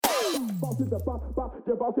Welcome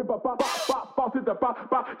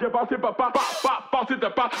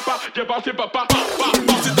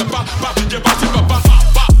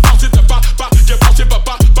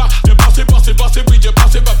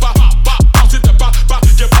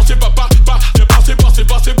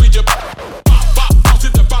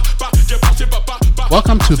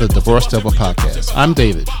to the Divorce Devil Podcast. I'm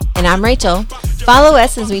David. And I'm Rachel. Follow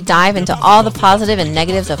us as we dive into all the positive and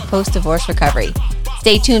negatives of post-divorce recovery.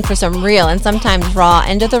 Stay tuned for some real and sometimes raw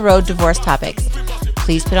end-of-the-road divorce topics.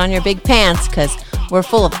 Please put on your big pants because we're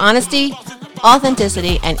full of honesty,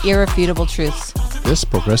 authenticity, and irrefutable truths. This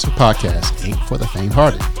progressive podcast ain't for the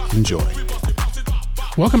faint-hearted. Enjoy.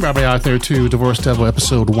 Welcome, everybody out there, to Divorce Devil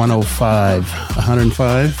episode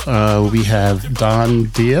 105. We have Don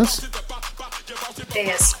Dais.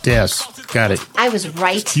 Dais. Got it. I was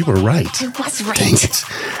right. You were right. I was right. Dang it.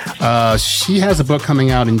 She has a book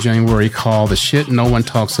coming out in January called The Shit No One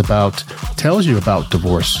Talks About, tells you about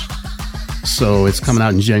divorce. So it's coming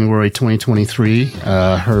out in January 2023.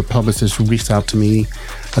 Her publicist reached out to me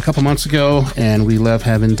a couple months ago, and we love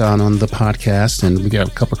having Don on the podcast. And we got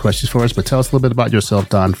a couple questions for us, but tell us a little bit about yourself,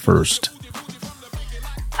 Don, first.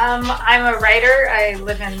 I'm a writer. I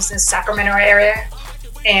live in the Sacramento area.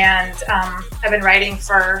 And I've been writing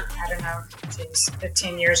for,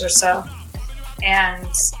 15 years or so. And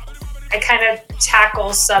I kind of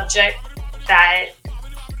tackle subjects that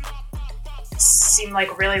seem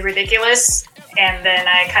like really ridiculous. And then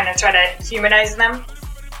I kind of try to humanize them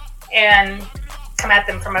and come at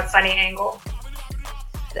them from a funny angle.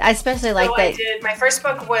 I especially like that. My first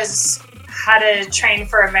book was How to Train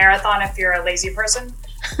for a Marathon If You're a Lazy Person.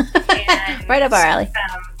 And, right up our alley.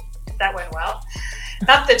 That went well.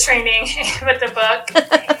 Not the training, but the book.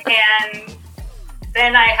 And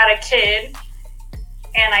then I had a kid,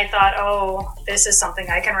 and I thought, oh, this is something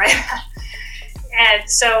I can write about. And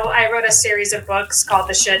so I wrote a series of books called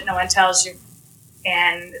The Shit No One Tells You.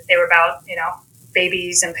 And they were about,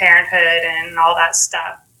 babies and parenthood and all that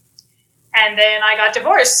stuff. And then I got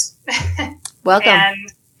divorced. Welcome.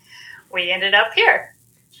 And we ended up here.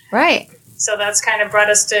 Right. So that's kind of brought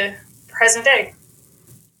us to present day.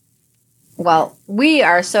 Well, we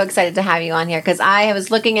are so excited to have you on here because I was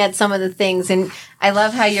looking at some of the things, and I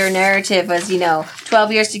love how your narrative was,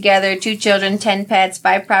 12 years together, 2 children, 10 pets,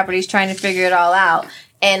 5 properties, trying to figure it all out.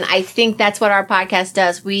 And I think that's what our podcast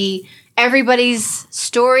does. Everybody's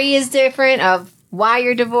story is different of why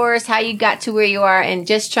you're divorced, how you got to where you are, and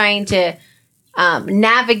just trying to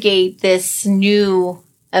navigate this new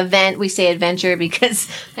event. We say adventure because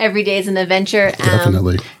every day is an adventure.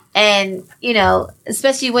 Definitely. And,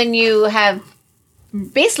 especially when you have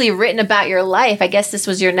basically written about your life, I guess this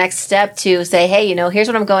was your next step to say, hey, here's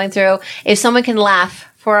what I'm going through. If someone can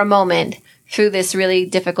laugh for a moment through this really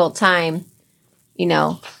difficult time,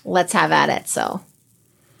 let's have at it. So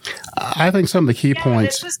I think some of the key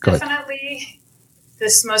points. This was definitely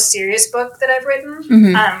this most serious book that I've written.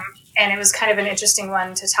 Mm-hmm. And it was kind of an interesting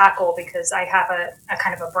one to tackle because I have a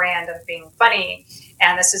kind of a brand of being funny.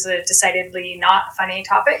 And this is a decidedly not funny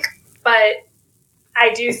topic. But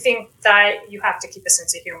I do think that you have to keep a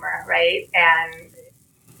sense of humor, right? And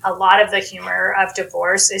a lot of the humor of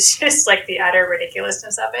divorce is just like the utter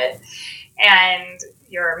ridiculousness of it. And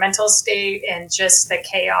your mental state and just the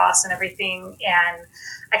chaos and everything. And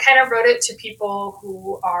I kind of wrote it to people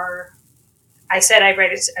who are... I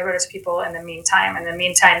wrote it to people in the meantime. And the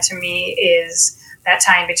meantime to me is that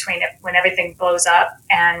time between when everything blows up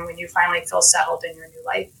and when you finally feel settled in your new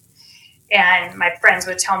life. And my friends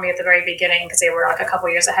would tell me at the very beginning, because they were like a couple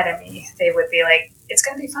years ahead of me, they would be like, it's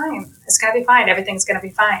going to be fine. It's going to be fine. Everything's going to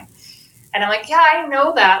be fine. And I'm like, yeah, I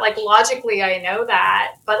know that. Like, logically, I know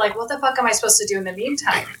that. But like, what the fuck am I supposed to do in the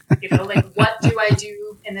meantime? What do I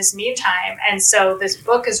do in this meantime? And so this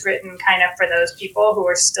book is written kind of for those people who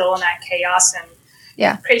are still in that chaos and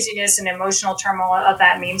craziness and emotional turmoil of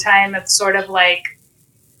that meantime. It's sort of like,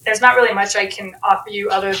 there's not really much I can offer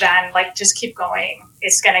you other than like, just keep going.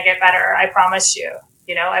 It's going to get better. I promise you.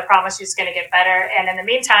 I promise you it's going to get better. And in the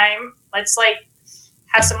meantime, let's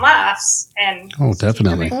have some laughs and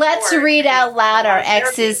definitely. Let's read out loud our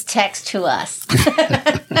ex's text to us.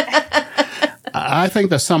 I think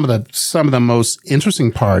that some of the most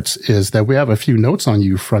interesting parts is that we have a few notes on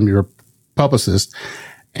you from your publicist,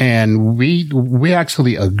 and we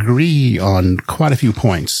actually agree on quite a few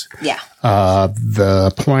points. Yeah.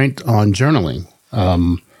 The point on journaling.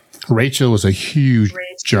 Rachel is a huge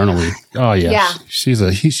journaler. Oh yes. Yeah. She's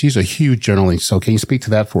a huge journaling. So can you speak to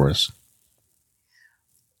that for us?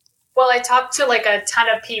 Well, I talked to like a ton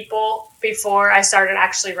of people before I started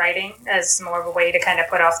actually writing as more of a way to kind of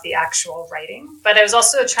put off the actual writing. But I was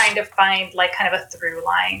also trying to find like kind of a through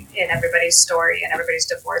line in everybody's story and everybody's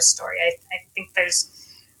divorce story. I think there's,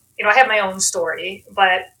 I have my own story,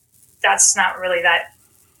 but that's not really that,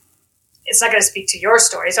 it's not going to speak to your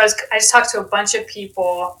story. So I just talked to a bunch of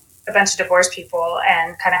people, a bunch of divorced people,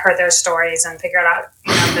 and kind of heard their stories and figured out,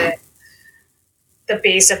 the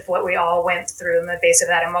base of what we all went through and the base of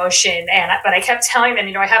that emotion. But I kept telling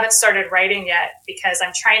them, I haven't started writing yet because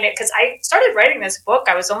I'm trying to, because I started writing this book.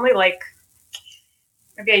 I was only like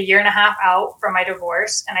maybe a year and a half out from my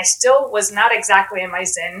divorce. And I still was not exactly in my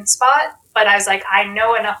Zen spot, but I was like, I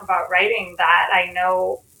know enough about writing that I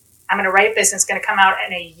know I'm going to write this and it's going to come out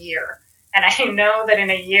in a year. And I know that in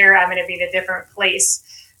a year, I'm going to be in a different place.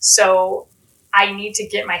 So I need to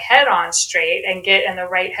get my head on straight and get in the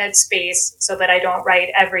right headspace so that I don't write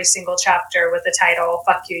every single chapter with the title,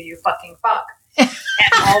 "Fuck you, you fucking fuck." And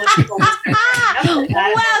all the people welcome. Like,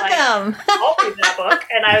 I'll read that book.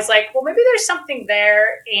 And I was like, well, maybe there's something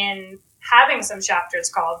there in having some chapters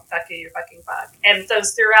called "Fuck you, you fucking fuck." And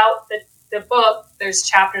those throughout the book, there's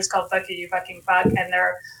chapters called "Fuck you, you fucking fuck," and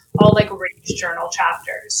they're all like rage journal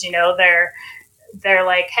chapters. They're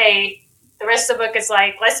like, hey, the rest of the book is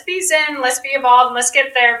like, let's be Zen, let's be evolved, and let's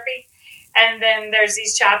get therapy. And then there's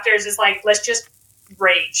these chapters is like, let's just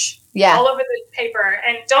rage all over the paper.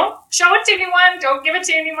 And don't show it to anyone. Don't give it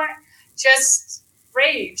to anyone. Just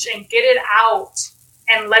rage and get it out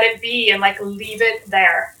and let it be and like leave it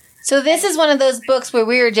there. So this is one of those books where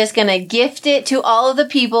we are just going to gift it to all of the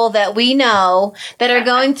people that we know that are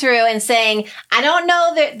going through and saying, I don't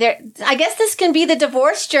know that I guess this can be the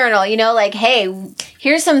divorce journal, like, hey,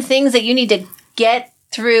 here's some things that you need to get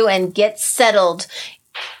through and get settled.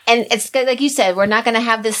 And it's like you said, we're not going to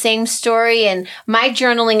have the same story. And my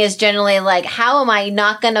journaling is generally like, how am I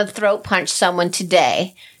not going to throat punch someone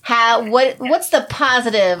today? What's the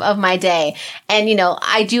positive of my day? And,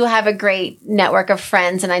 I do have a great network of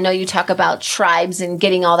friends, and I know you talk about tribes and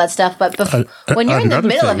getting all that stuff, but when you're in the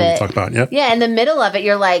middle of it, in the middle of it,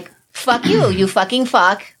 you're like, fuck you, you fucking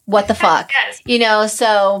fuck, what the fuck, yes.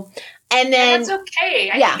 So, and then. And that's okay.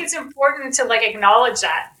 I think it's important to like acknowledge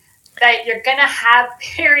that you're going to have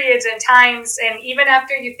periods and times, and even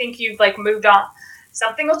after you think you've like moved on,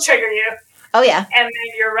 something will trigger you. Oh yeah. And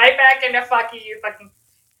then you're right back into fuck you fucking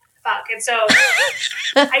fuck. And so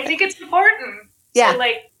I think it's important to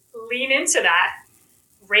like lean into that,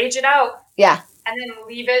 rage it out. Yeah. And then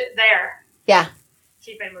leave it there. Yeah.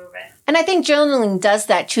 Keep it moving. And I think journaling does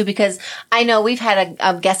that too, because I know we've had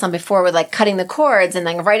a guest on before with like cutting the cords and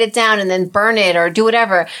then write it down and then burn it or do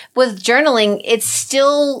whatever. With journaling, it's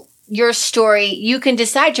still your story. You can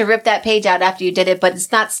decide to rip that page out after you did it, but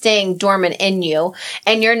it's not staying dormant in you,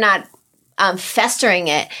 and you're not festering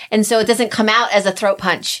it. And so it doesn't come out as a throat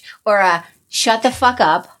punch or a shut the fuck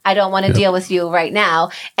up. I don't want to deal with you right now.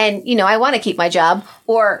 And, I want to keep my job,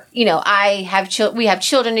 or, we have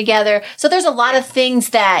children together. So there's a lot of things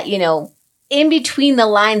that, in between the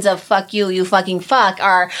lines of fuck you, you fucking fuck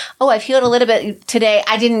are, I've healed a little bit today.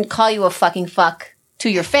 I didn't call you a fucking fuck to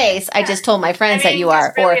your face. I just told my friends that you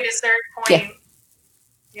are. Really, at a certain point,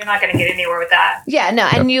 you're not going to get anywhere with that. Yeah, no.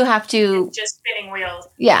 And you have to. It's just spinning wheels.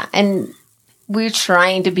 Yeah. And we're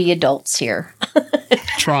trying to be adults here.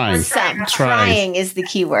 Trying is the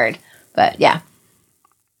key word. But yeah.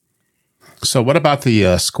 So what about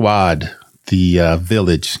the squad, the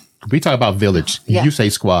village? We talk about village. Yeah. You say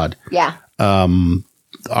squad. Yeah.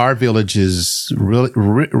 Our village is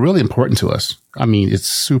really important to us. I mean, it's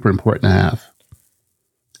super important to have.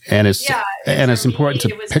 And it's important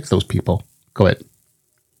to pick those people. Go ahead.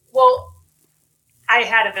 Well, I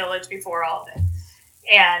had a village before all of it.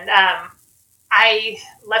 And I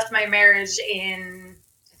left my marriage in,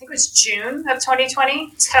 I think it was June of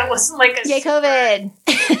 2020. So it wasn't like a COVID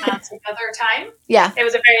together time. Yeah. It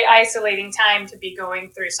was a very isolating time to be going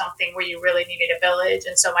through something where you really needed a village.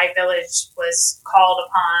 And so my village was called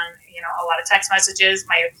upon, a lot of text messages.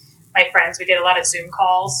 My friends, we did a lot of Zoom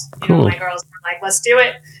calls. Cool. My girls were like, let's do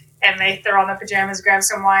it. And they throw on their pajamas, grab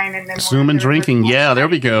some wine, and then Zoom and drinking. Yeah, there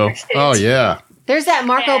we go. Oh, yeah. There's that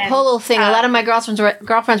Marco Polo thing. A lot of my girlfriends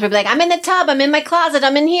would be like, I'm in the tub, I'm in my closet,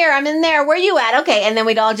 I'm in here, I'm in there. Where you at? Okay. And then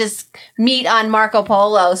we'd all just meet on Marco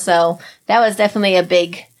Polo. So that was definitely a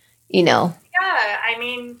big, Yeah, I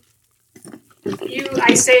mean,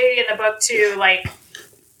 I say in the book too, like,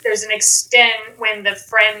 there's an extent when the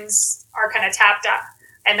friends are kind of tapped out,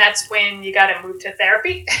 and that's when you got to move to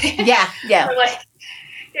therapy. Yeah. Or like,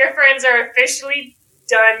 your friends are officially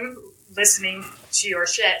done listening to your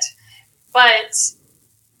shit. But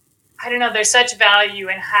I don't know, there's such value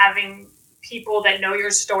in having people that know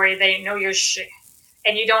your story, they know your shit,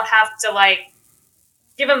 and you don't have to like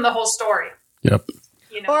give them the whole story. Yep.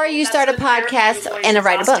 You know, or you start a podcast and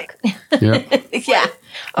write a book. Yep. Yeah.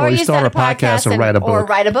 Or you start a podcast and write a book. Or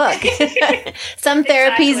write a book. Some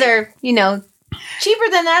therapies are, cheaper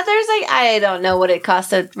than others. I don't know what it costs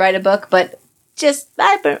to write a book, but doing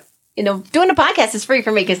a podcast is free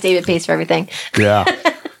for me because David pays for everything. Yeah.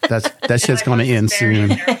 That shit's going to end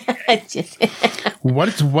soon.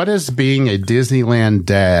 What is being a Disneyland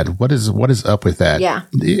dad? What is up with that? Yeah.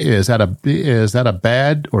 Is that a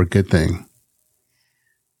bad or good thing?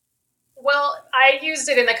 Well, I used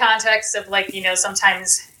it in the context of like,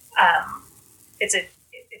 sometimes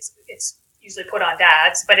it's usually put on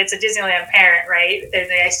dads, but it's a Disneyland parent, right?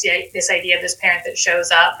 There's this idea of this parent that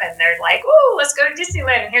shows up and they're like, "Oh, let's go to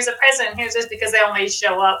Disneyland, and here's a present, and here's this," because they only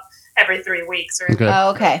show up every 3 weeks or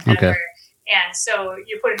okay. And so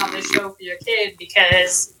you put it on the show for your kid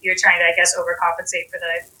because you're trying to, I guess, overcompensate for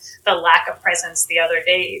the lack of presents the other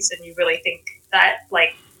days, and you really think that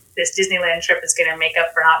like this Disneyland trip is going to make up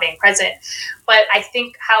for not being present. But I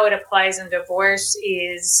think how it applies in divorce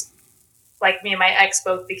is like me and my ex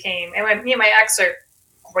both became, and me and my ex are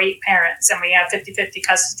great parents and we have 50-50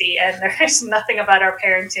 custody, and there's nothing about our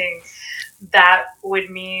parenting that would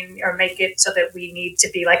mean or make it so that we need to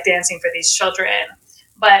be like dancing for these children.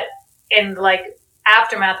 But in like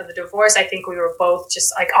aftermath of the divorce, I think we were both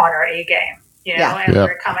just like on our A game. And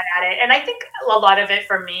we're coming at it. And I think a lot of it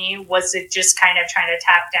for me was it just kind of trying to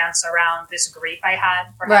tap dance around this grief I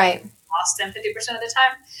had for having lost him 50% of the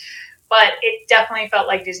time. But it definitely felt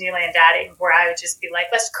like Disneyland dadding, where I would just be like,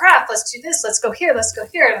 let's craft, let's do this, let's go here, let's go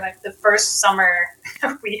here. And like the first summer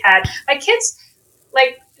we had, my kids,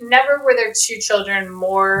 like never were their two children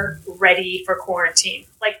more ready for quarantine.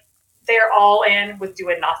 Like they're all in with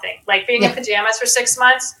doing nothing. Like being in pajamas for 6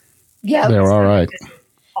 months. Yeah. They were all right.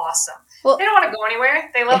 Awesome. Well, they don't want to go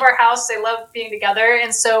anywhere. They love our house. They love being together.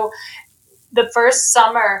 And so the first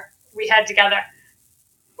summer we had together,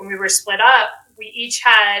 when we were split up, we each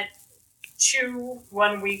had 2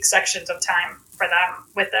 1-week sections of time for them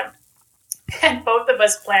with them. And both of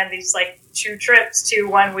us planned these like 2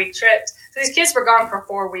 1-week trips. So these kids were gone for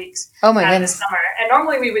 4 weeks. Oh my goodness. Summer. And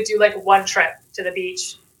normally we would do like 1 trip to the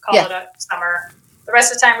beach, call it a summer. The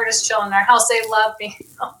rest of the time we're just chilling in our house. They love being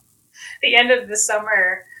the end of the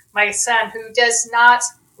summer. My son, who does not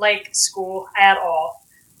like school at all,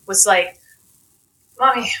 was like,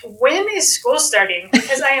 "Mommy, when is school starting?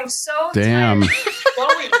 Because I am so tired of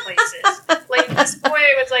going places." Like this boy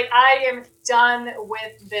was like, "I am done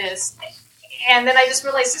with this." And then I just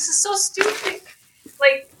realized this is so stupid.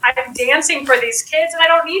 Like I'm dancing for these kids and I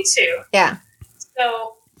don't need to. Yeah.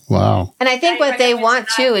 So wow. And I think what they want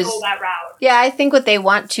too is that route. Yeah, I think what they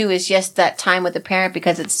want too is just that time with the parent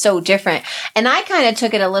because it's so different. And I kind of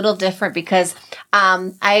took it a little different because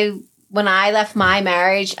when I left my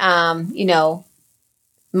marriage,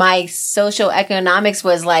 my social economics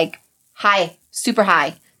was like high, super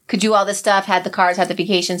high. Could do all this stuff, had the cars, had the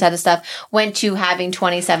vacations, had the stuff, went to having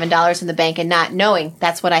 $27 in the bank and not knowing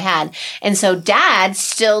that's what I had. And so dad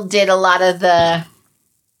still did a lot of the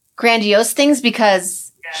grandiose things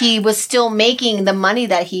because he was still making the money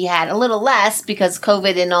that he had, a little less because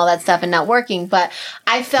COVID and all that stuff and not working. But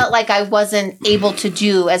I felt like I wasn't able to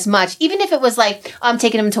do as much, even if it was like, I'm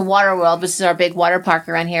taking him to Waterworld, which is our big water park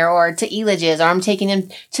around here, or to Elages, or I'm taking him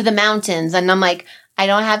to the mountains. And I'm like, I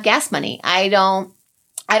don't have gas money. I don't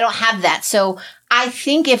have that. So I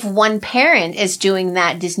think if one parent is doing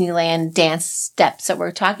that Disneyland dance steps that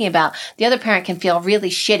we're talking about, the other parent can feel really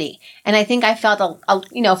shitty. And I think I felt,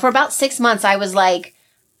 for about 6 months, I was like,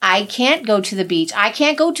 I can't go to the beach. I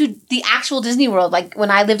can't go to the actual Disney World. Like when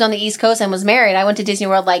I lived on the East Coast and was married, I went to Disney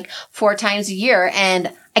World like 4 times a year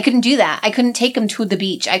and I couldn't do that. I couldn't take them to the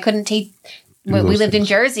beach. I couldn't take, we lived in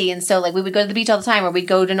Jersey. And so like we would go to the beach all the time or we'd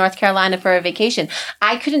go to North Carolina for a vacation.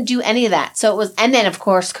 I couldn't do any of that. So it was, and then of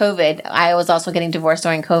course, COVID, I was also getting divorced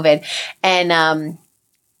during COVID. And,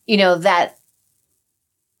 that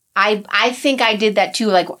I think I did that too.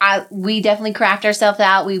 Like we definitely cracked ourselves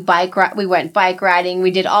out. We went bike riding.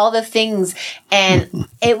 We did all the things. And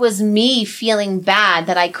it was me feeling bad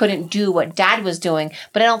that I couldn't do what dad was doing.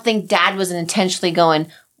 But I don't think dad was intentionally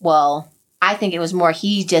going, well, I think it was more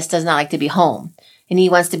he just does not like to be home. And he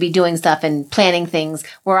wants to be doing stuff and planning things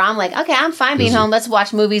where I'm like, okay, I'm fine being home. Let's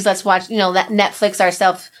watch movies. Let's watch, Netflix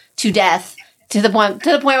ourselves to death to the point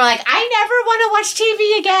where like, I never want to watch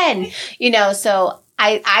TV again, so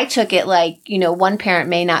I took it like, one parent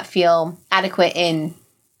may not feel adequate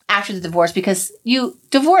after the divorce because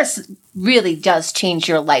divorce really does change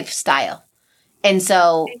your lifestyle. And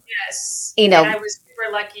so, yes. And I was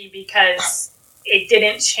super lucky because it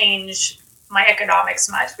didn't change my economics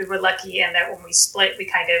much. We were lucky in that when we split, we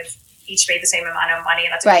kind of each made the same amount of money,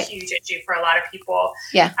 and that's a huge issue for a lot of people.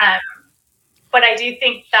 Yeah. But I do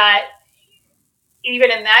think that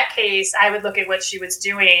even in that case, I would look at what she was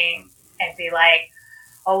doing and be like,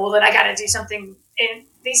 oh, well, then I got to do something. And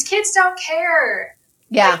these kids don't care.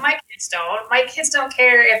 Yeah. Like, my kids don't. My kids don't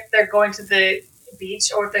care if they're going to the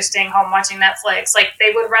beach or if they're staying home watching Netflix. Like,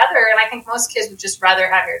 they would rather, and I think most kids would just rather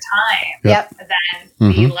have your time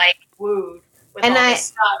than be like wooed with all this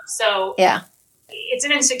stuff. So yeah, it's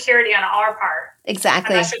an insecurity on our part.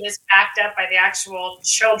 Exactly. I'm not sure that's backed up by the actual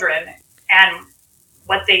children and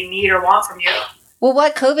what they need or want from you. Well,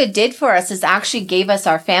 what COVID did for us is actually gave us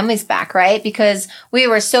our families back, right? Because we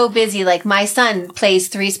were so busy. Like, my son plays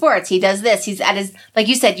 3 sports. He does this. He's at his, like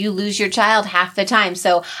you said, you lose your child half the time.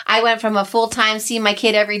 So I went from a full-time see my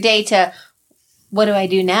kid every day to what do I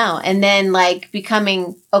do now? And then like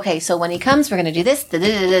becoming, okay, so when he comes, we're going to do this. Da, da,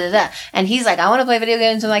 da, da, da. And he's like, I want to play video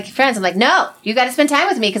games with my friends. I'm like, no, you got to spend time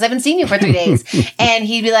with me because I haven't seen you for 3 days. And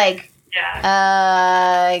he'd be like, okay,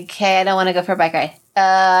 I don't want to go for a bike ride.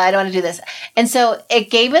 I don't want to do this. And so it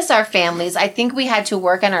gave us our families. I think we had to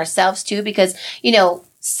work on ourselves too, because,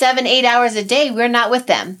 7-8 hours a day, we're not with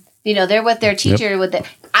them. They're with their teacher.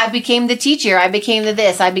 I became the teacher. I became the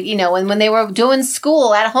this. And when they were doing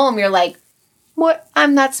school at home, you're like, what?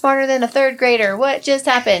 I'm not smarter than a 3rd grader. What just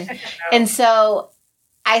happened? And so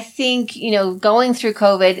I think, going through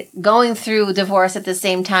COVID, going through divorce at the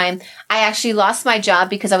same time, I actually lost my job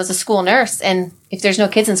because I was a school nurse. And if there's no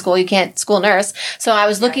kids in school, you can't school nurse. So I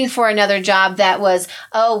was looking for another job that was,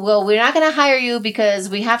 oh, well, we're not going to hire you because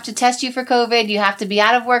we have to test you for COVID. You have to be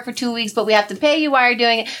out of work for 2 weeks, but we have to pay you while you're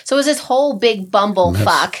doing it. So it was this whole big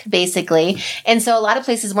bumblefuck, basically. And so a lot of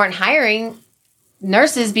places weren't hiring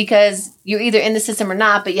nurses because you're either in the system or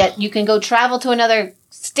not, but yet you can go travel to another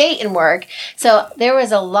state and work. So there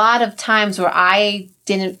was a lot of times where I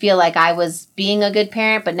didn't feel like I was being a good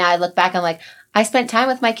parent, but now I look back, I'm like, I spent time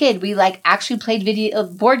with my kid. We actually played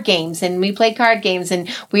board games and we played card games and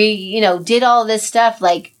we, did all this stuff,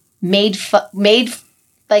 like made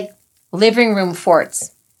like living room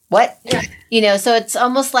forts. What? Yeah. So it's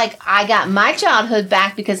almost like I got my childhood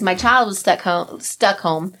back because my child was stuck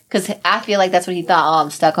home because I feel like that's what he thought. Oh,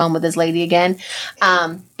 I'm stuck home with this lady again.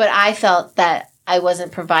 But I felt that I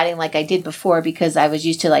wasn't providing like I did before because I was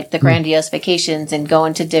used to like the grandiose vacations and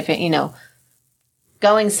going to different,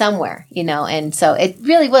 going somewhere, and so it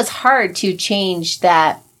really was hard to change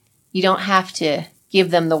that. You don't have to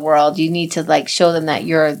give them the world. You need to like show them that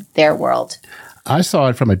you're their world. I saw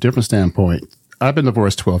it from a different standpoint. I've been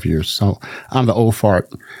divorced 12 years, so I'm the old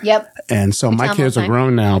fart. Yep. And so my kids are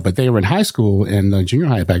grown now, but they were in high school and junior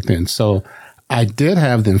high back then. So I did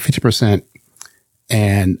have them 50%,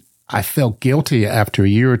 and I felt guilty after a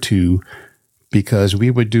year or two because we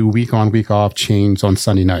would do week on, week off change on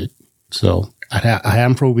Sunday night. So I had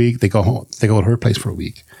them for a week. They go home. They go to her place for a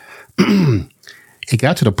week. It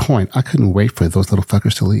got to the point I couldn't wait for those little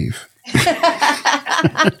fuckers to leave.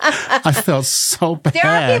 I felt so bad. There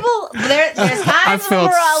are people. There's times when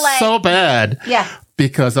we're all like, so bad. Yeah.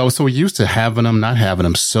 Because I was so used to having them, not having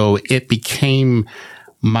them. So it became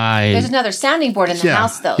my. There's another sounding board in the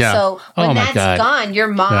house, though. Yeah. So when that's gone, your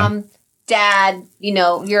mom, dad,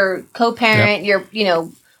 your co-parent, your,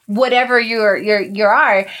 whatever you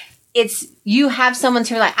are, it's you have someone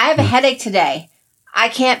to like. I have a headache today. I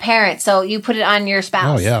can't parent, so you put it on your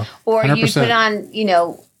spouse. Oh yeah. 100%. Or you put it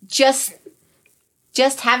on,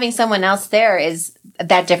 just having someone else there is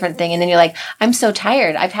that different thing. And then you're like, I'm so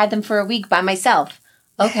tired. I've had them for a week by myself.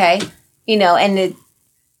 Okay. And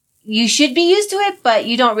you should be used to it, but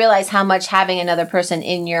you don't realize how much having another person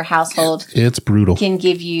in your household it's brutal can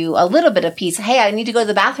give you a little bit of peace. Hey, I need to go to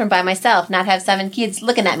the bathroom by myself, not have 7 kids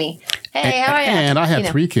looking at me. Hey, how are you? And I had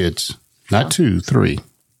 3 kids, not 2, 3.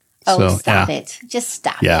 Oh, so, stop it. Just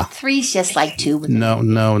stop it. 3's just like 2.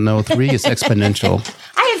 No. 3 is exponential.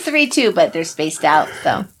 I have 3 too, but they're spaced out,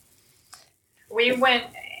 so. We went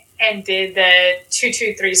and did the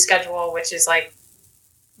 2-2-3 schedule, which is like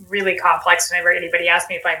really complex. Whenever anybody asks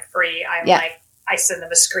me if I'm free, I'm like, I send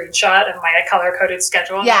them a screenshot of my color-coded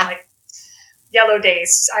schedule. Yeah. I'm like, yellow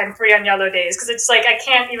days. I'm free on yellow days. Because it's like, I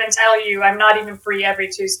can't even tell you, I'm not even free every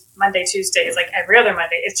Monday, Tuesday. It's like every other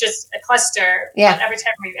Monday. It's just a cluster. Yeah. Every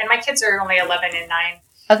time and my kids are only 11 and 9.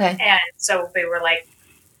 Okay. And so they were like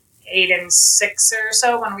 8 and 6 or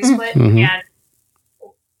so when we split. Mm-hmm. And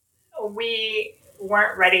we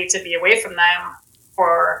weren't ready to be away from them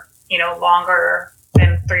for, longer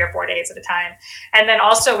than 3 or 4 days at a time. And then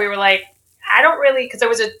also we were like, I don't really, because there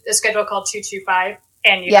was a schedule called 2-2-5,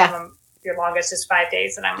 and you have them, your longest is 5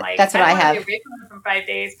 days. And I'm like, that's what I have. Be away from them from 5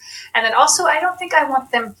 days. And then also, I don't think I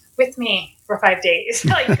want them with me for 5 days.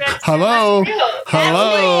 Like, Hello. That's real.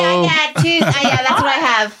 Hello. That's me. I got two. Yeah, that's what I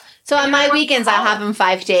have. So on my weekends, I'll have them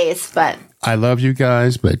 5 days. But I love you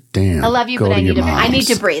guys, but damn. I love you, but I need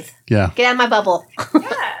to breathe. Yeah. Get out of my bubble.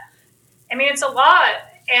 Yeah. I mean, it's a lot.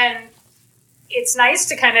 And it's nice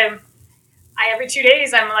to kind of, every 2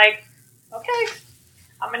 days, I'm like, okay,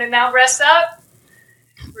 I'm going to now rest up,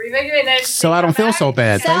 revigorate it. So I don't feel so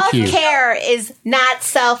bad. Thank you. Self-care is not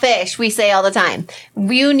selfish, we say all the time.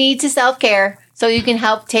 You need to self-care so you can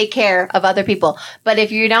help take care of other people. But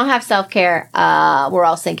if you don't have self-care, we're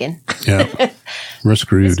all sinking. Yeah. We're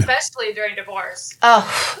screwed. Especially during divorce.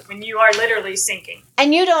 Oh. When you are literally sinking.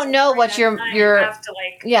 And you don't know what you have to,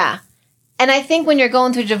 like... Yeah. And I think when you're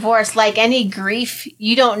going through divorce, like any grief,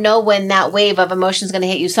 you don't know when that wave of emotion is going to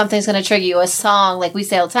hit you. Something's going to trigger you. A song, like we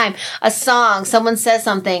say all the time, a song, someone says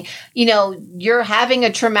something, you're having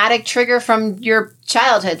a traumatic trigger from your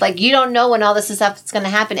childhood. Like you don't know when all this stuff is going to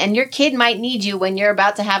happen. And your kid might need you when you're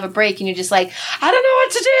about to have a break and you're just like, I don't know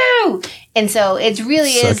what to do. And so it really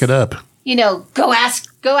is. Suck it up. Go ask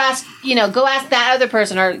that other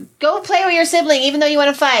person or go play with your sibling, even though you want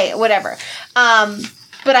to fight, whatever.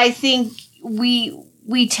 But I think we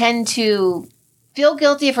tend to feel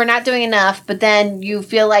guilty if we're not doing enough, but then you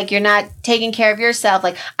feel like you're not taking care of yourself.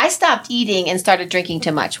 Like I stopped eating and started drinking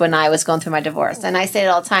too much when I was going through my divorce. And I say it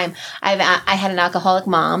all the time. I had an alcoholic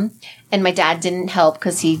mom and my dad didn't help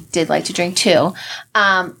because he did like to drink too.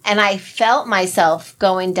 And I felt myself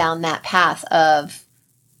going down that path of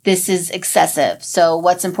this is excessive. So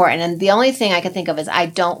what's important? And the only thing I could think of is I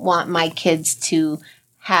don't want my kids to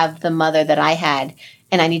have the mother that I had.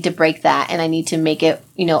 And I need to break that and I need to make it,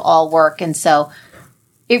 all work. And so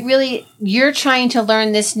it really, you're trying to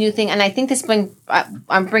learn this new thing. And I think this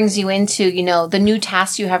brings you into, the new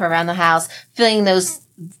tasks you have around the house, filling those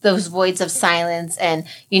voids of silence and,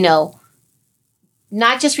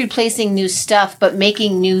 not just replacing new stuff, but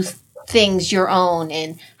making new things your own.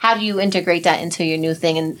 And how do you integrate that into your new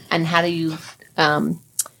thing? And how do you,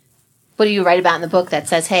 what do you write about in the book that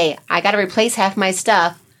says, hey, I got to replace half my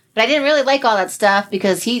stuff. But I didn't really like all that stuff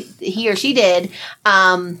because he or she did.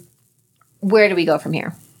 Where do we go from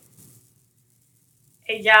here?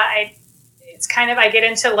 Yeah, it's kind of, I get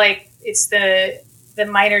into like, it's the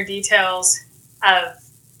minor details of,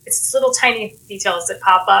 it's little tiny details that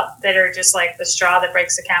pop up that are just like the straw that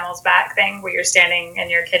breaks the camel's back thing where you're standing in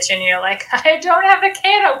your kitchen and you're like, I don't have a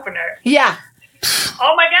can opener. Yeah.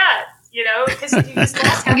 Oh my God. Because you just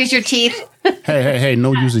don't use your teeth. Hey,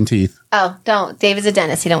 no using teeth. Oh, don't. David's a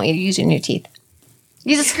dentist. He don't want you using your teeth.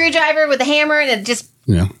 Use a screwdriver with a hammer and it just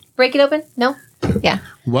break it open? No? Yeah.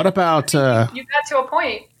 What about... You got to a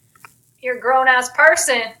point. You're a grown-ass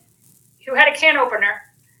person who had a can opener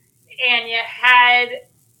and you had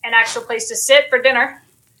an actual place to sit for dinner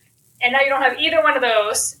and now you don't have either one of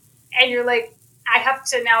those and you're like, I have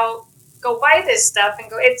to now go buy this stuff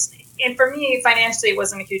and go... And for me, financially, it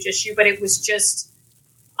wasn't a huge issue, but it was just,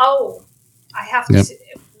 I have to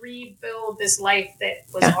rebuild this life that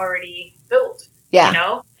was already built,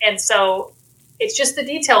 And so it's just the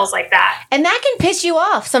details like that. And that can piss you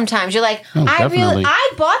off sometimes. You're like, definitely.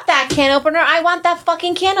 I bought that can opener. I want that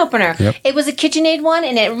fucking can opener. Yep. It was a KitchenAid one,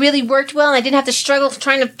 and it really worked well, and I didn't have to struggle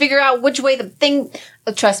trying to figure out which way the thing...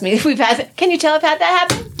 trust me, can you tell I've had that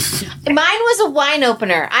happen? Mine was a wine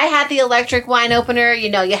opener. I had the electric wine opener.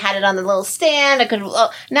 You had it on the little stand.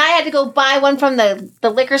 Now I had to go buy one from the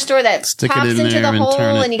liquor store that pops into the hole,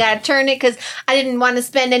 and you got to turn it because I didn't want to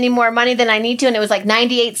spend any more money than I need to, and it was like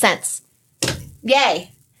 98 cents. Yay.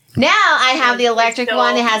 Now I have the electric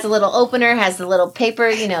one. It has a little opener, has the little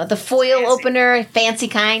paper, the foil opener, fancy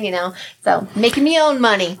kind, So making me own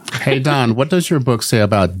money. Hey, Don, what does your book say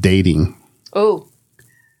about dating? Oh,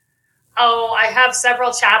 I have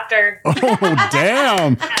several chapters. Oh,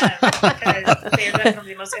 damn. Because they're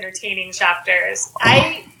definitely the most entertaining chapters.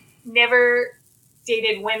 I never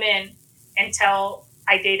dated women until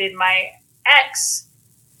I dated my ex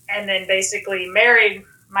and then basically married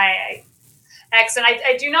my ex. And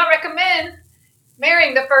I do not recommend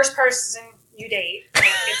marrying the first person you date.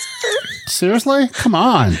 Seriously? Come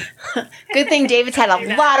on. Good thing David's had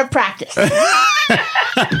a lot of practice. Sorry.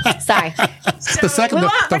 So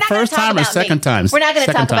the first time or second time? We're not going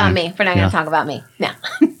to talk about me. We're not going to talk about me. No.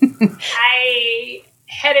 I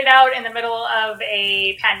headed out in the middle of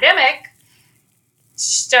a pandemic,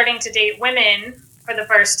 starting to date women for the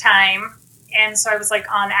first time. And so I was like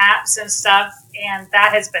on apps and stuff. And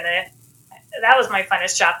that was my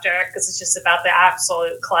funnest chapter because it's just about the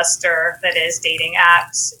absolute cluster that is dating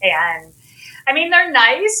apps. And I mean, they're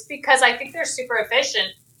nice because I think they're super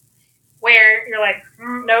efficient where you're like,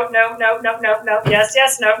 no,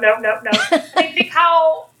 yes, no. I think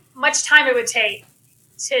how much time it would take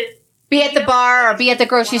to be at the bar or be at the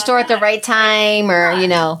grocery store at the right time, or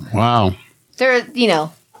Wow. there.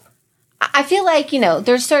 I feel like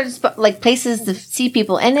there's certain like places to see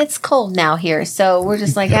people, and it's cold now here, so we're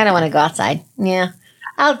just like, I don't want to go outside. Yeah,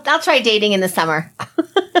 I'll try dating in the summer.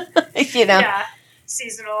 Yeah,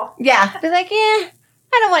 seasonal. Yeah, be like, I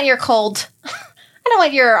don't want your cold. I don't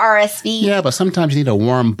want your RSV. Yeah, but sometimes you need a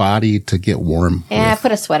warm body to get warm. Yeah,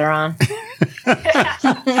 put a sweater on.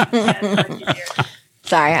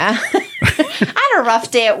 Sorry, I had a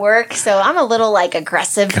rough day at work, so I'm a little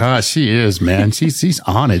aggressive. Gosh, she is, man. She's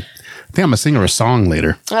on it. I think I'm gonna sing her a song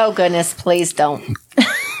later. Oh goodness, please don't.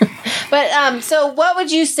 But so what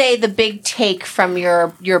would you say the big take from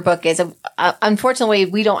your book is? Unfortunately,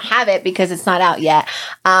 we don't have it because it's not out yet,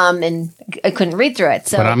 and I couldn't read through it.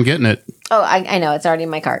 So, but I'm getting it. Oh, I know it's already in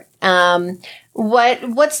my cart.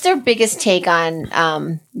 What's their biggest take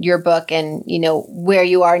on your book, and where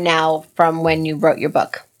you are now from when you wrote your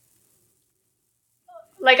book?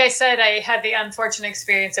 Like I said, I had the unfortunate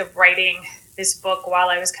experience of writing this book while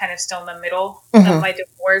I was kind of still in the middle of my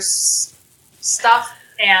divorce stuff.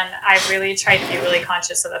 And I really tried to be really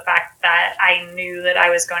conscious of the fact that I knew that I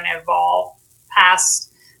was going to evolve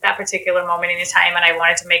past that particular moment in time. And I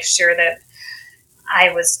wanted to make sure that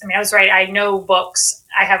I was right. I know books.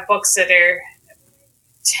 I have books that are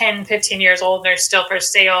 10, 15 years old. And they're still for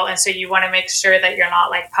sale. And so you want to make sure that you're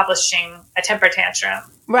not publishing a temper tantrum.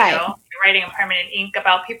 Right. You're writing a permanent ink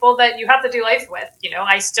about people that you have to do life with.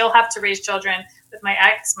 I still have to raise children with my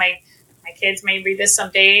ex. My kids may read this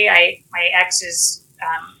someday. My ex is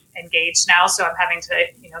engaged now, so I'm having to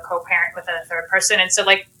co-parent with a third person, and so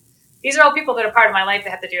these are all people that are part of my life that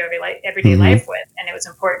have to do everyday life with, and it was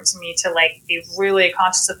important to me to be really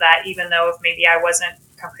conscious of that, even though if maybe I wasn't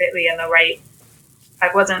completely I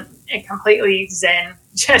wasn't completely zen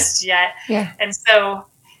just yet. Yeah. And so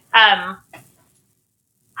I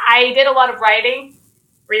did a lot of writing,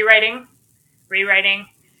 rewriting,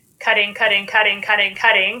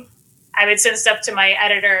 cutting. I would send stuff to my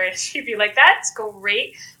editor and she'd be like, that's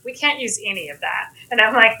great. We can't use any of that. And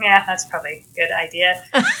I'm like, yeah, that's probably a good idea.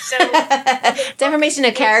 So defamation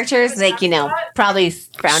of characters, probably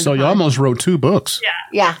frowned So you upon. almost wrote 2 books.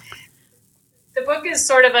 Yeah. The book is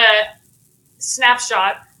sort of a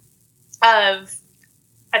snapshot of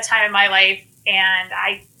a time in my life. And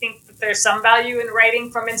I think that there's some value in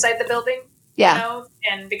writing from inside the building. Yeah.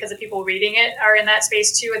 And because the people reading it are in that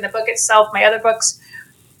space too. And the book itself, my other books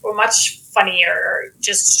were much funnier,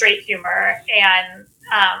 just straight humor. And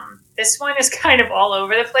this one is kind of all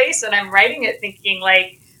over the place. And I'm writing it thinking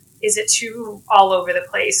is it too all over the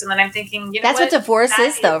place? And then I'm thinking, that's what divorce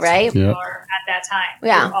is though, right? Yeah. At that time.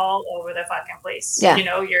 Yeah. You're all over the fucking place. Yeah.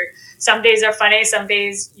 You're some days are funny, some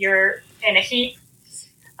days you're in a heap,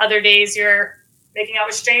 other days you're making out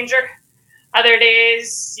with a stranger, other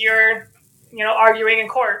days you're, arguing in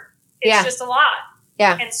court. It's just a lot.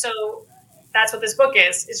 Yeah. And so that's what this book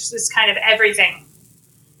is. It's just kind of everything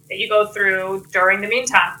that you go through during the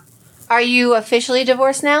meantime. Are you officially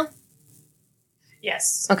divorced now?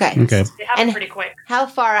 Yes. Okay. Okay. It happened pretty quick. How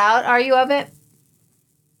far out are you of it?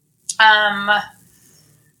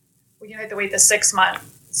 We have to wait the 6 months.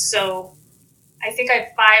 So I think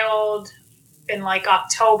I filed in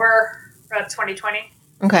October of 2020.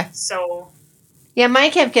 Okay. So yeah,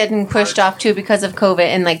 mine kept getting pushed off too because of COVID,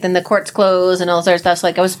 and then the courts closed and all sorts of stuff. So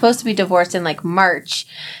I was supposed to be divorced in March.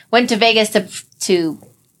 Went to Vegas to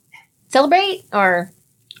celebrate or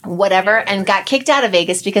whatever, and got kicked out of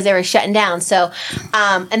Vegas because they were shutting down. So,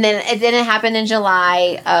 and then it happened in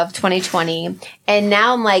July of 2020, and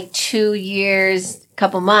now I'm 2 years,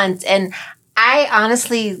 couple months, and I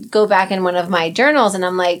honestly go back in one of my journals, and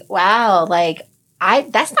I'm like, wow,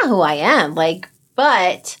 that's not who I am,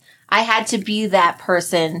 but I had to be that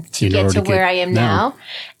person to get to where I am now.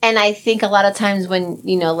 And I think a lot of times when,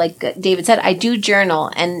 like David said, I do journal.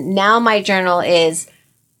 And now my journal is,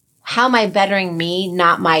 how am I bettering me,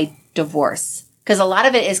 not my divorce? Because a lot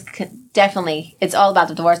of it is definitely, it's all about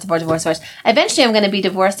the divorce. Eventually I'm going to be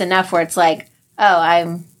divorced enough where it's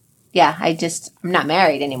I'm not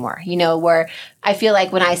married anymore. Where I feel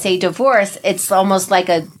like when I say divorce, it's almost like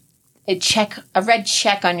a red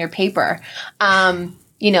check on your paper.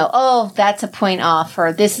 That's a point off,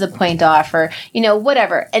 or this is a point off, or,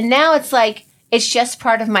 whatever. And now it's it's just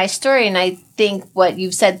part of my story. And I think what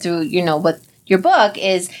you've said through, what your book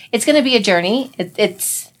is, it's going to be a journey.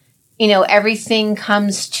 It's, everything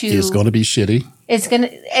comes to. It's going to be shitty.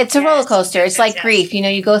 It's a roller coaster. It's like grief.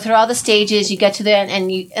 You go through all the stages, you get to the end,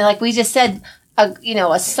 and like we just said,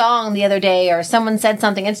 a song the other day, or someone said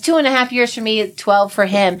something. It's 2.5 years for me, 12 for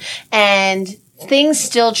him. And things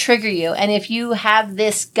still trigger you. And if you have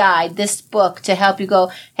this guide, this book to help you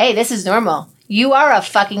go, hey, this is normal. You are a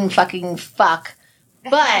fucking fuck.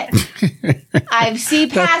 But I've seen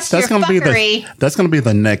past your fuckery. That's going to be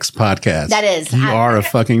the next podcast. That is. You are a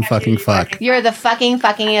fucking fuck. You're the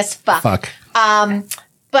fuckingest fuck.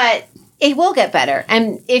 But it will get better.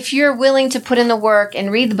 And if you're willing to put in the work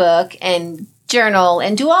and read the book and journal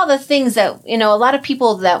and do all the things that, a lot of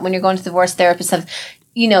people that when you're going to divorce therapists have,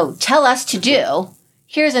 tell us to do,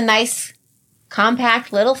 here's a nice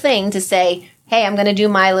compact little thing to say, hey, I'm going to do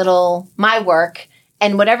my work.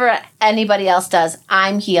 And whatever anybody else does,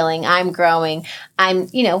 I'm healing, I'm growing,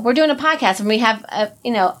 we're doing a podcast and we have,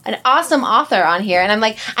 an awesome author on here. And I'm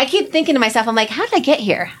like, I keep thinking to myself, I'm like, how did I get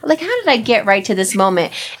here? Like, how did I get right to this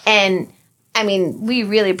moment? And I mean, we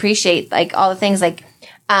really appreciate like all the things like,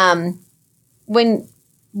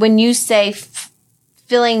 when you say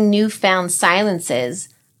filling newfound silences,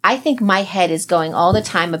 I think my head is going all the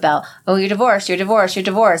time about, oh, you're divorced.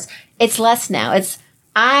 It's less now.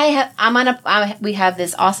 We have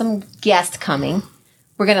this awesome guest coming.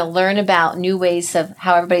 We're going to learn about new ways of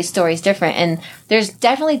how everybody's story is different. And there's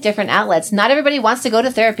definitely different outlets. Not everybody wants to go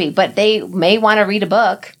to therapy, but they may want to read a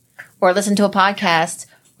book or listen to a podcast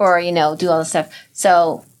or, do all this stuff.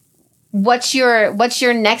 So what's your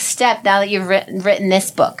next step now that you've written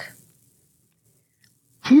this book?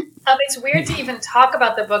 It's weird to even talk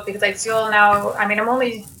about the book because I feel now, I'm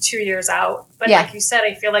only 2 years out, but like you said,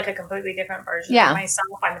 I feel like a completely different version of myself.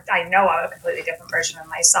 I know I'm a completely different version of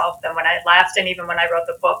myself than when I left and even when I wrote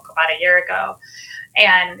the book about a year ago.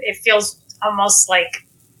 And it feels almost like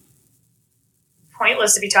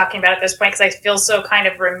pointless to be talking about at this point because I feel so kind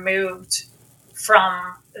of removed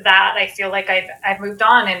from that. I feel like I've moved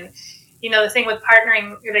on. And, the thing with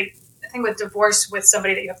partnering, the thing with divorce with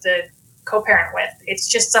somebody that you have to co-parent with, it's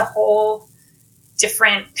just a whole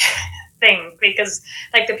different thing because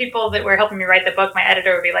like the people that were helping me write the book, my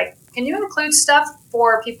editor would be like, can you include stuff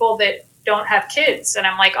for people that don't have kids? And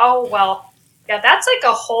I'm like, oh, well, yeah, that's like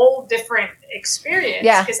a whole different experience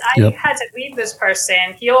because I had to leave this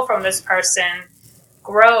person, heal from this person,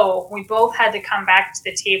 grow. We both had to come back to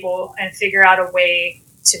the table and figure out a way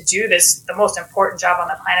to do this, the most important job on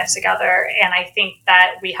the planet together. And I think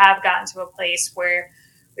that we have gotten to a place where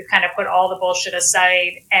we've kind of put all the bullshit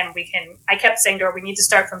aside and I kept saying to her, we need to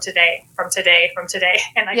start from today. And we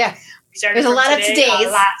started there's a lot of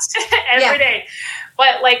todays. Every day.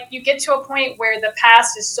 But like you get to a point where the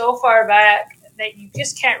past is so far back that you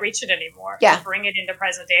just can't reach it anymore. Yeah. Bring it into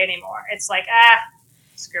present day anymore. It's like,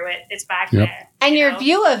 screw it. It's back there. And your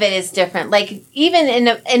view of it is different. Like even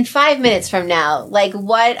in 5 minutes from now, like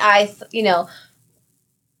what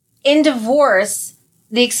in divorce,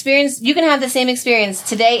 the experience, you can have the same experience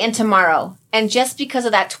today and tomorrow. And just because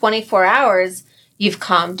of that 24 hours, you've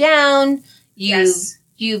calmed down,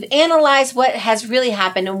 you've analyzed what has really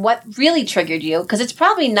happened and what really triggered you. Because it's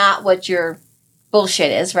probably not what your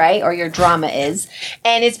bullshit is, right? Or your drama is.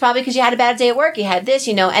 And it's probably because you had a bad day at work. You had this,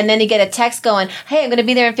 and then you get a text going, hey, I'm going to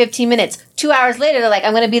be there in 15 minutes. 2 hours later, they're like,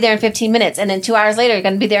 I'm going to be there in 15 minutes. And then 2 hours later, you're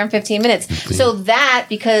going to be there in 15 minutes. So that,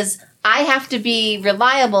 because I have to be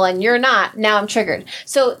reliable and you're not, now I'm triggered.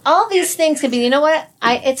 So all these things could be,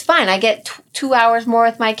 it's fine. I get 2 hours more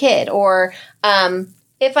with my kid. Or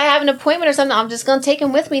if I have an appointment or something, I'm just going to take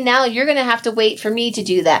him with me now. You're going to have to wait for me to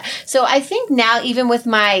do that. So I think now, even with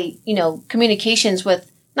my, communications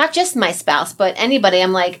with not just my spouse, but anybody,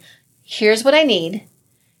 I'm like, here's what I need.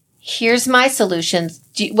 Here's my solutions.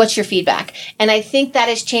 What's your feedback? And I think that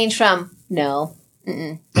has changed from, no,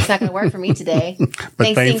 it's not going to work for me today.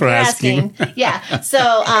 Thanks for asking. Yeah. So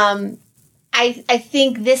I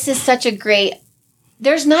think this is such a great,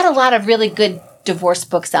 there's not a lot of really good divorce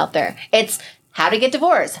books out there. It's how to get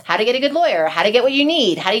divorced, how to get a good lawyer, how to get what you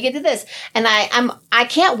need, how do you get to this. And I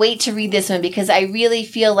can't wait to read this one because I really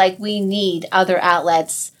feel like we need other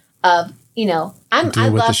outlets of, I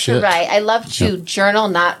love to write. I love to journal,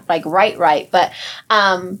 not like write, but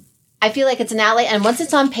I feel like it's an outlet. And once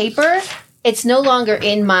it's on paper, it's no longer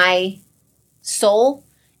in my soul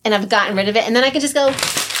and I've gotten rid of it. And then I can just go,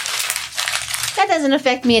 that doesn't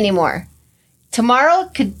affect me anymore. Tomorrow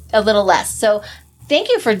could a little less. So thank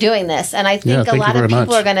you for doing this. And I think a lot of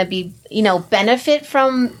people are going to be, benefit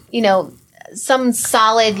from, some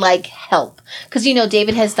solid like help. Because,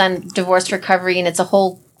 David has done divorce recovery and it's a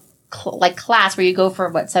whole class where you go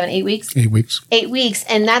for 8 weeks? 8 weeks. 8 weeks.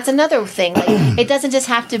 And that's another thing. Like, it doesn't just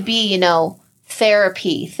have to be,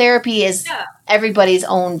 therapy. Therapy is everybody's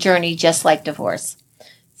own journey, just like divorce.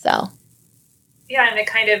 So. Yeah. And to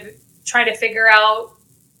kind of try to figure out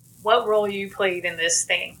what role you played in this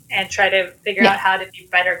thing and try to figure out how to be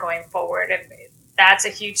better going forward. And that's a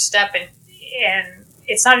huge step. And and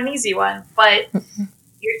it's not an easy one, but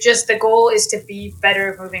the goal is to be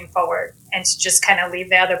better moving forward and to just kind of leave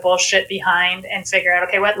the other bullshit behind and figure out,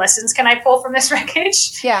 okay, what lessons can I pull from this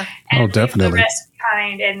wreckage? Yeah. And definitely. leave the rest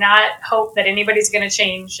behind and not hope that anybody's going to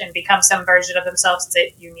change and become some version of themselves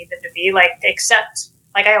that you need them to be. Like, accept,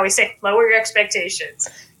 like I always say, lower your expectations.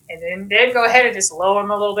 And then go ahead and just lower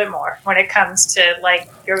them a little bit more when it comes to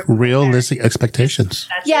like your realistic expectations.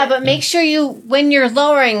 Yeah, but make sure when you're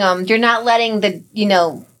lowering them, you're not letting the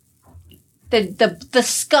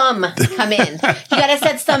scum come in. You got to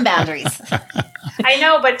set some boundaries. I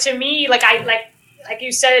know, but to me, like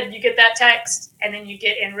you said, you get that text and then you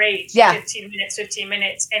get enraged. Yeah. 15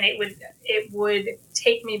 minutes, and it would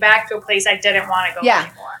take me back to a place I didn't want to go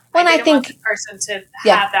anymore. Well, I I didn't think want the person to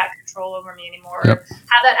have that control over me anymore. Yep.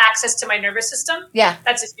 Have that access to my nervous system. Yeah.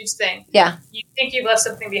 That's a huge thing. Yeah. You think you've left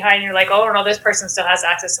something behind, and you're like, oh no, this person still has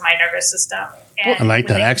access to my nervous system. And I like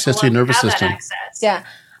that, access to your nervous system. Yeah.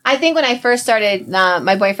 I think when I first started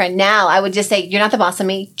my boyfriend now, I would just say, you're not the boss of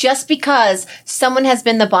me, just because someone has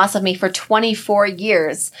been the boss of me for 24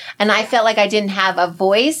 years. And I felt like I didn't have a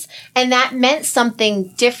voice. And that meant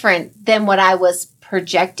something different than what I was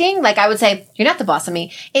projecting. Like I would say, you're not the boss of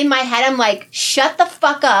me. In my head, I'm like, shut the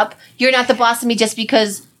fuck up. You're not the boss of me just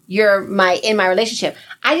because you're in my relationship.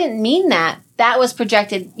 I didn't mean that. That was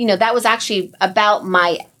projected. That was actually about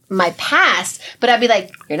my past, but I'd be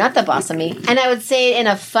like, you're not the boss of me. And I would say it in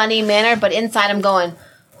a funny manner, but inside I'm going,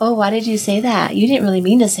 oh, why did you say that? You didn't really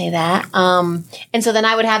mean to say that. And so then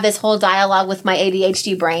I would have this whole dialogue with my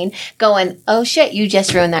ADHD brain going, oh shit, you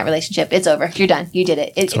just ruined that relationship. It's over. You're done. You did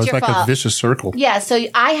it. It's your like fault. A vicious circle. Yeah. So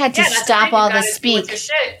I had to stop all the speak.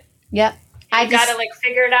 Yep. You gotta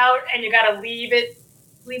figure it out, and you gotta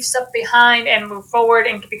leave stuff behind and move forward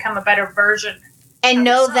and become a better version. And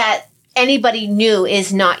know that anybody new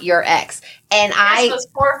is not your ex. And those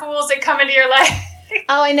poor fools that come into your life.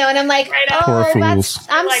 Oh, I know. And I'm like, poor fools.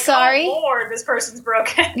 I'm like, sorry. Oh, Lord, this person's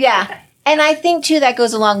broken. Yeah. And I think, too, that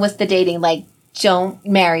goes along with the dating. Like, don't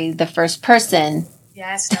marry the first person.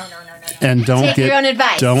 Yes. No. And take your own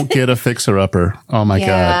advice. Don't get a fixer-upper. Oh, my God.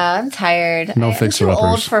 Yeah, I'm tired. No fixer-uppers. I'm too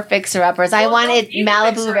old for fixer-uppers. I want it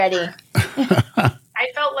Malibu ready.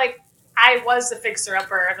 I felt like I was the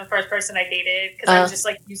fixer-upper of the first person I dated because I was just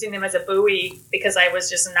like using them as a buoy because I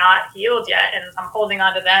was just not healed yet, and I'm holding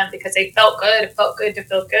on to them because they felt good. It felt good to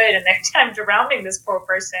feel good, and I'm drowning this poor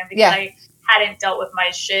person because I hadn't dealt with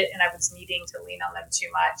my shit and I was needing to lean on them too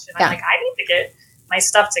much. And I'm like, I need to get my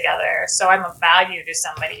stuff together so I'm of value to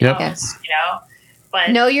somebody else,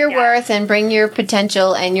 But know your worth and bring your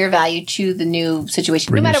potential and your value to the new situation.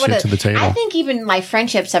 Bring no matter what to the table. I think even my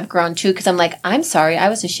friendships have grown too because I'm like, I'm sorry, I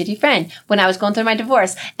was a shitty friend when I was going through my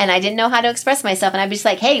divorce and I didn't know how to express myself, and I'd be just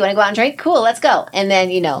like, hey, you want to go out and drink? Cool, let's go. And then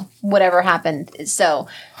whatever happened. So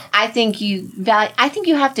I think you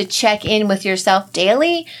have to check in with yourself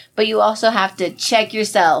daily, but you also have to check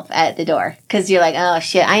yourself at the door because you're like, oh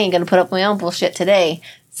shit, I ain't gonna put up my own bullshit today.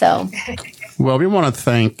 So. Well, we want to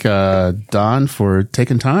thank Dawn for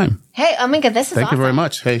taking time. Hey, oh my God, this is Thank awesome. you very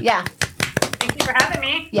much. Hey, yeah. Thank you for having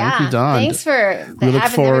me. Yeah, thank you, Dawn. Thanks for we look having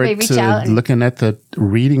everybody forward reach to out. looking at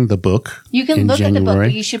reading the book. You can in look January. at the book,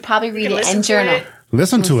 but you should probably read it and journal.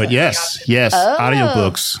 Listen to it. Yes. Oh.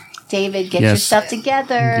 Audiobooks. David, get yourself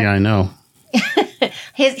together. Yeah, I know.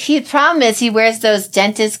 His problem is he wears those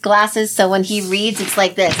dentist glasses, so when he reads, it's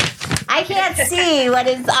like this. I can't see what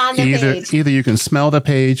is on the page. Either you can smell the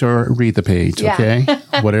page or read the page, okay?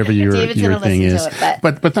 Whatever your thing is.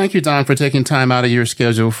 But thank you, Dawn, for taking time out of your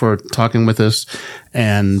schedule for talking with us.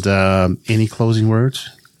 And any closing words?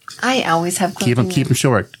 I always have closing words. Keep them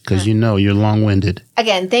short, because you're long-winded.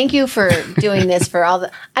 Again, thank you for doing this for all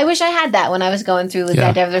the... I wish I had that when I was going through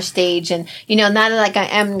that other stage. And, now that I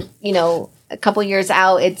am, a couple years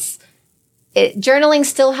out, journaling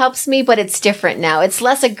still helps me, but it's different now. It's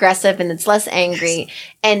less aggressive and it's less angry.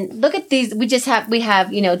 And look at these. We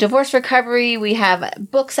have, divorce recovery. We have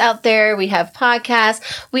books out there. We have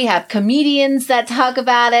podcasts. We have comedians that talk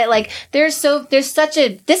about it. Like this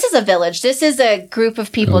is a village. This is a group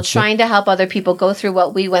of people trying to help other people go through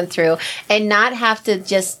what we went through and not have to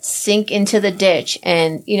just sink into the ditch.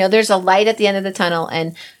 And, there's a light at the end of the tunnel,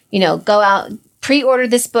 and, go out, pre-order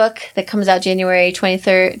this book that comes out January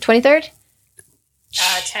 23rd.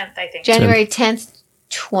 10th, I think. January 10th,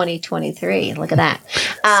 2023. Look at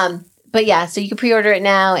that. But yeah, so you can pre-order it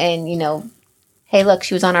now, and, hey, look,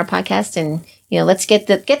 she was on our podcast, and, let's get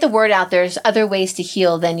the word out. There's other ways to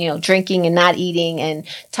heal than, drinking and not eating and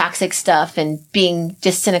toxic stuff and being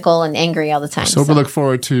just cynical and angry all the time. So we look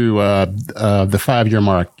forward to the 5-year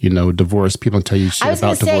mark, divorce. People tell you shit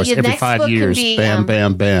about divorce every 5 years. Bam,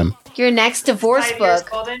 bam, bam. your next divorce 5 years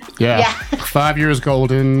book. golden. Yeah. 5 years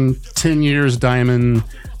golden, 10 years diamond.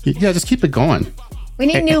 Yeah, just keep it going. We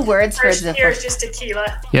need new words for First the year is just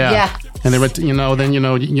tequila. Yeah. And then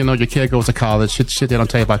your kid goes to college. Shit they don't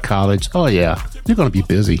tell you about college. Oh yeah, you're gonna be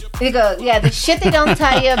busy. You go, yeah, the shit they don't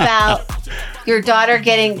tell you about your daughter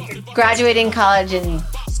graduating college and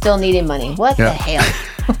still needing money. What the hell?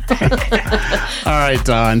 All right,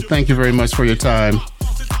 Don. Thank you very much for your time.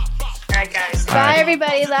 All right, guys. Bye,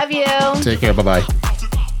 everybody. Love you. Take care. Bye bye.